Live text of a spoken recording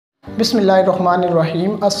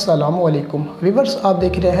बिस्मिल्लाहिर्रहमानिर्रहीम। अस्सलामु अलैकुम व्यूअर्स, आप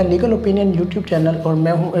देख रहे हैं लीगल ओपिनियन यूट्यूब चैनल और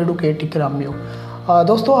मैं हूं एडवोकेट इकराम।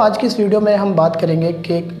 दोस्तों, आज की इस वीडियो में हम बात करेंगे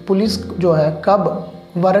कि पुलिस जो है कब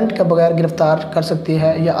वारंट के बगैर गिरफ़्तार कर सकती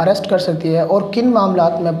है या अरेस्ट कर सकती है और किन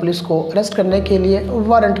मामलात में पुलिस को अरेस्ट करने के लिए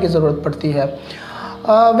वारंट की ज़रूरत पड़ती है।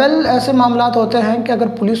 ऐसे मामलात होते हैं कि अगर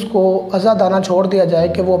पुलिस को आज़ादाना छोड़ दिया जाए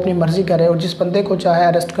कि वो अपनी मर्ज़ी करे और जिस बंदे को चाहे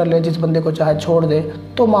अरेस्ट कर ले, जिस बंदे को चाहे छोड़ दे,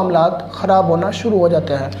 तो मामलात ख़राब होना शुरू हो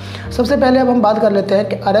जाते हैं। सबसे पहले अब हम बात कर लेते हैं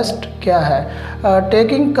कि अरेस्ट क्या है।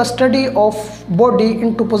 Taking custody of body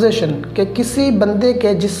into position, कि किसी बंदे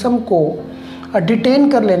के जिस्म को डिटेन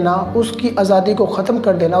कर लेना, उसकी आज़ादी को ख़त्म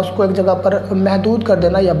कर देना, उसको एक जगह पर महदूद कर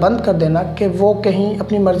देना या बंद कर देना कि वो कहीं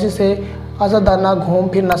अपनी मर्ज़ी से आज़ादाना घूम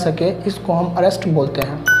फिर ना सके, इसको हम अरेस्ट बोलते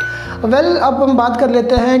हैं। अब हम बात कर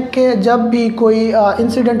लेते हैं कि जब भी कोई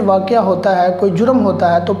इंसिडेंट वाक़या होता है, कोई जुर्म होता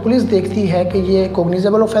है, तो पुलिस देखती है कि ये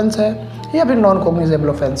कॉग्निजेबल ऑफेंस है या फिर नॉन कॉग्निजेबल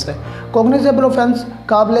ऑफेंस है। कॉग्निजेबल ऑफेंस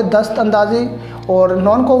काबिल दस्तअंदाज़ी और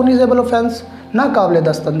नॉन कॉग्निजेबल ऑफेंस ना काबिल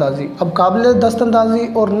दस्तअंदाज़ी। अब काबिल दस्तअंदाज़ी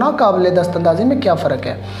और ना काबिल दस्तअंदाज़ी में क्या फ़र्क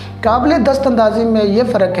है? काबिल दस्तअंदाज़ी में ये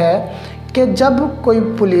फ़र्क है कि जब कोई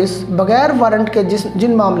पुलिस बग़ैर वारंट के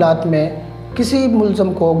जिन मामलात में किसी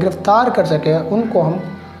मुलज़म को गिरफ़्तार कर सके, उनको हम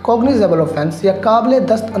कॉग्निजेबल ऑफेंस या काबिल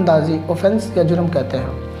दस्तअंदाज़ी ऑफेंस या जुर्म कहते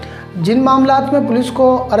हैं। जिन मामलात में पुलिस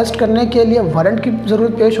को अरेस्ट करने के लिए वारंट की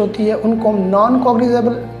ज़रूरत पेश होती है, उनको हम नॉन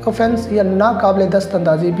कॉग्निजेबल ऑफेंस या ना काबिल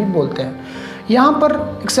दस्तअंदाज़ी भी बोलते हैं। यहाँ पर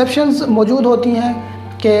एक्सेप्शंस मौजूद होती हैं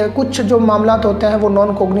कि कुछ जो मामलात होते हैं वो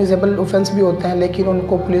नॉन कॉग्निजेबल ऑफेंस भी होते हैं, लेकिन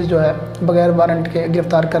उनको पुलिस जो है बग़ैर वारंट के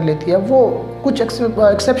गिरफ़्तार कर लेती है। वो कुछ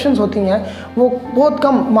एक्सेप्शंस होती हैं, वो बहुत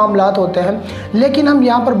कम मामलात होते हैं। लेकिन हम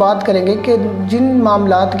यहाँ पर बात करेंगे कि जिन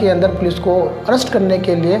मामलात के अंदर पुलिस को अरेस्ट करने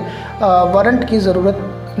के लिए वारंट की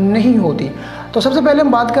ज़रूरत नहीं होती। तो सबसे पहले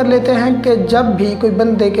हम बात कर लेते हैं कि जब भी कोई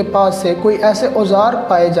बंदे के पास से कोई ऐसे औज़ार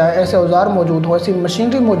पाए जाएं, ऐसे औज़ार मौजूद हो, ऐसी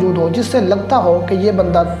मशीनरी मौजूद हो जिससे लगता हो कि ये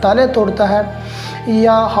बंदा ताले तोड़ता है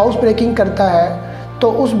या हाउस ब्रेकिंग करता है,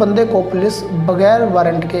 तो उस बंदे को पुलिस बग़ैर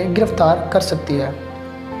वारंट के गिरफ़्तार कर सकती है।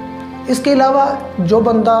 इसके अलावा जो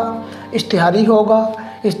बंदा इश्तिहारी होगा,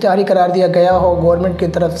 इश्तिहारी करार दिया गया हो गवर्नमेंट की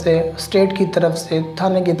तरफ से, स्टेट की तरफ से,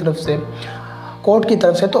 थाने की तरफ से, कोर्ट की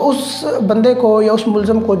तरफ से, तो उस बंदे को या उस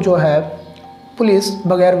मुलज़म को जो है पुलिस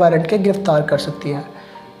बग़ैर वारंट के गिरफ़्तार कर सकती है।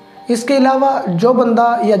 इसके अलावा जो बंदा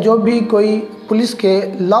या जो भी कोई पुलिस के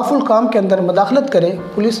लॉफुल काम के अंदर मदाखलत करे,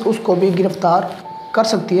 पुलिस उसको भी गिरफ़्तार कर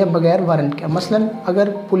सकती है बग़ैर वारंट के। मसलन अगर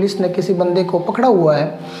पुलिस ने किसी बंदे को पकड़ा हुआ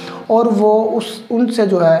है और वो उनसे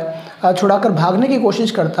जो है छुड़ाकर भागने की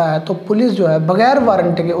कोशिश करता है, तो पुलिस जो है बग़ैर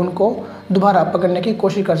वारंट के उनको दोबारा पकड़ने की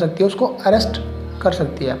कोशिश कर सकती है, उसको अरेस्ट कर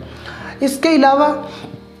सकती है। इसके अलावा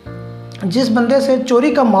जिस बंदे से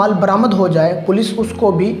चोरी का माल बरामद हो जाए, पुलिस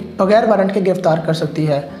उसको भी बग़ैर वारंट के गिरफ़्तार कर सकती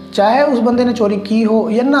है, चाहे उस बंदे ने चोरी की हो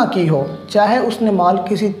या ना की हो, चाहे उसने माल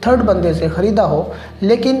किसी थर्ड बंदे से ख़रीदा हो,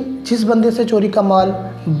 लेकिन जिस बंदे से चोरी का माल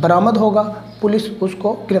बरामद होगा, पुलिस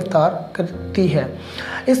उसको गिरफ़्तार करती है।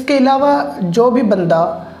 इसके अलावा जो भी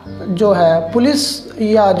बंदा जो है पुलिस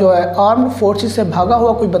या जो है आर्म्ड फोर्सेस से भागा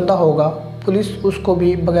हुआ कोई बंदा होगा, पुलिस उसको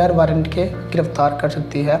भी बग़ैर वारंट के गिरफ़्तार कर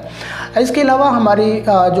सकती है। इसके अलावा हमारी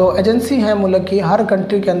जो एजेंसी हैं मुल्क की, हर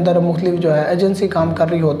कंट्री के अंदर मुख्तलिफ जो है एजेंसी काम कर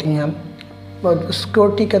रही होती हैं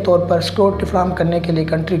सिक्योरिटी के तौर पर, सिक्योरिटी फ्राहम करने के लिए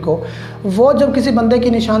कंट्री को। वो जब किसी बंदे की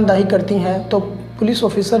निशानदाही करती हैं तो पुलिस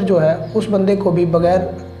ऑफिसर जो है उस बंदे को भी बग़ैर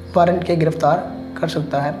वारंट के गिरफ़्तार कर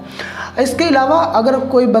सकता है। इसके अलावा अगर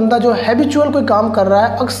कोई बंदा जो हैबिचुअल कोई काम कर रहा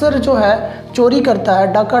है, अक्सर जो है चोरी करता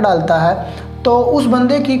है, डाका डालता है, तो उस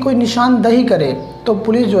बंदे की कोई निशानदही करे, तो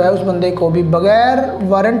पुलिस जो है उस बंदे को भी बग़ैर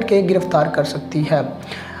वारंट के गिरफ़्तार कर सकती है।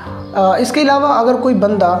 इसके अलावा अगर कोई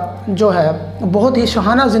बंदा जो है बहुत ही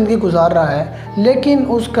शहाना ज़िंदगी गुजार रहा है, लेकिन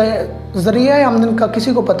उसका ज़रिया आमदन का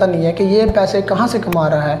किसी को पता नहीं है कि ये पैसे कहाँ से कमा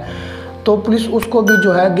रहा है, तो पुलिस उसको भी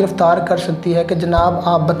जो है गिरफ़्तार कर सकती है कि जनाब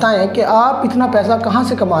आप बताएं कि आप इतना पैसा कहाँ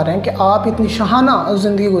से कमा रहे हैं, कि आप इतनी शहाना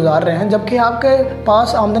ज़िंदगी गुजार रहे हैं जबकि आपके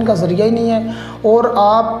पास आमदन का ज़रिया ही नहीं है और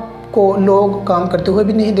आपको लोग काम करते हुए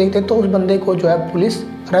भी नहीं देखते, तो उस बंदे को जो है पुलिस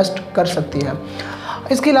अरेस्ट कर सकती है।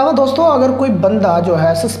 इसके अलावा दोस्तों, अगर कोई बंदा जो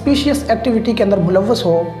है सस्पिशियस एक्टिविटी के अंदर मुलव्वस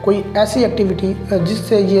हो, कोई ऐसी एक्टिविटी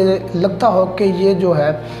जिससे ये लगता हो कि ये जो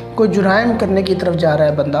है कोई जुराइम करने की तरफ जा रहा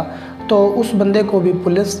है बंदा, तो उस बंदे को भी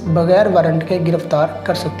पुलिस बग़ैर वारंट के गिरफ़्तार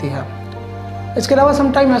कर सकती है। इसके अलावा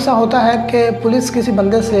समटाइम ऐसा होता है कि पुलिस किसी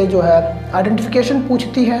बंदे से जो है आइडेंटिफिकेशन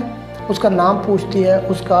पूछती है, उसका नाम पूछती है,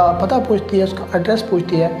 उसका पता पूछती है, उसका एड्रेस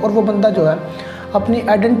पूछती है, और वो बंदा जो है अपनी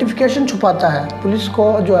आइडेंटिफिकेशन छुपाता है, पुलिस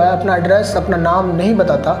को जो है अपना एड्रेस, अपना नाम नहीं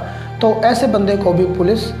बताता, तो ऐसे बंदे को भी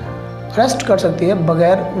पुलिस अरेस्ट कर सकती है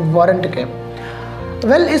बग़ैर वारंट के।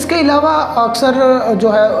 इसके अलावा अक्सर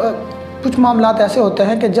जो है कुछ मामलात ऐसे होते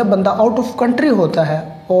हैं कि जब बंदा आउट ऑफ कंट्री होता है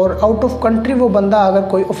और आउट ऑफ कंट्री वो बंदा अगर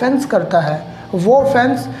कोई ऑफेंस करता है, वो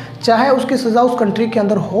ऑफेंस चाहे उसकी सज़ा उस कंट्री के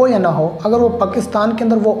अंदर हो या ना हो, अगर वो पाकिस्तान के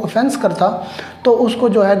अंदर वो ऑफेंस करता तो उसको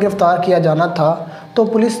जो है गिरफ़्तार किया जाना था। तो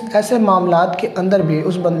पुलिस ऐसे मामलात के अंदर भी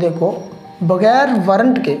उस बंदे को बग़ैर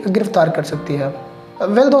वारंट के गिरफ़्तार कर सकती है।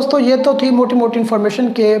 वेल दोस्तों, ये तो थी मोटी मोटी इन्फॉर्मेशन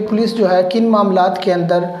कि पुलिस जो है किन मामलात के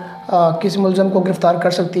अंदर किसी मुलज़म को गिरफ़्तार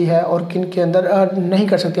कर सकती है और किन के अंदर नहीं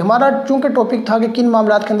कर सकती। हमारा चूँकि टॉपिक था कि किन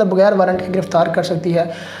मामलात के अंदर बगैर वारंट के गिरफ़्तार कर सकती है,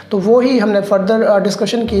 तो वो ही हमने फर्दर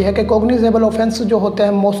डिस्कशन की है कि कॉग्निजेबल ऑफेंस जो होते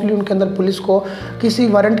हैं मोस्टली उनके अंदर पुलिस को किसी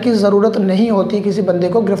वारंट की ज़रूरत नहीं होती किसी बंदे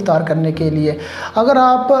को गिरफ़्तार करने के लिए। अगर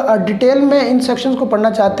आप डिटेल में इन सेक्शंस को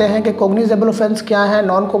पढ़ना चाहते हैं कि कॉग्निजेबल ऑफेंस क्या है,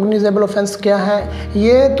 नॉन कॉग्निजेबल ऑफेंस क्या है,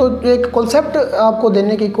 ये तो एक कॉन्सेप्ट आपको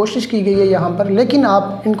देने की कोशिश की गई है यहाँ पर, लेकिन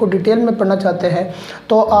आप इनको डिटेल में पढ़ना चाहते हैं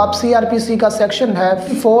तो आप CRPC का सेक्शन है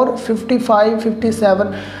 4, 55,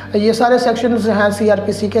 57, ये सारे सेक्शंस हैं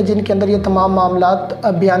CRPC के जिनके अंदर ये तमाम मामलात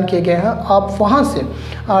बयान किए गए हैं। आप वहाँ से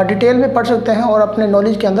डिटेल में पढ़ सकते हैं और अपने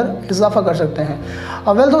नॉलेज के अंदर इजाफा कर सकते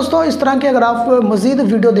हैं। वेल दोस्तों, इस तरह के अगर आप मज़ीद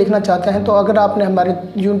वीडियो देखना चाहते हैं तो अगर आपने हमारे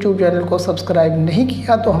YouTube चैनल को सब्सक्राइब नहीं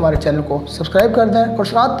किया तो हमारे चैनल को सब्सक्राइब कर दें और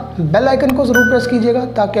साथ बेल आइकन को ज़रूर प्रेस कीजिएगा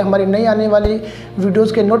ताकि हमारी नई आने वाली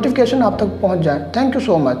वीडियोज़ के नोटिफिकेशन आप तक पहुँच जाएँ। Thank you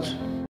so much.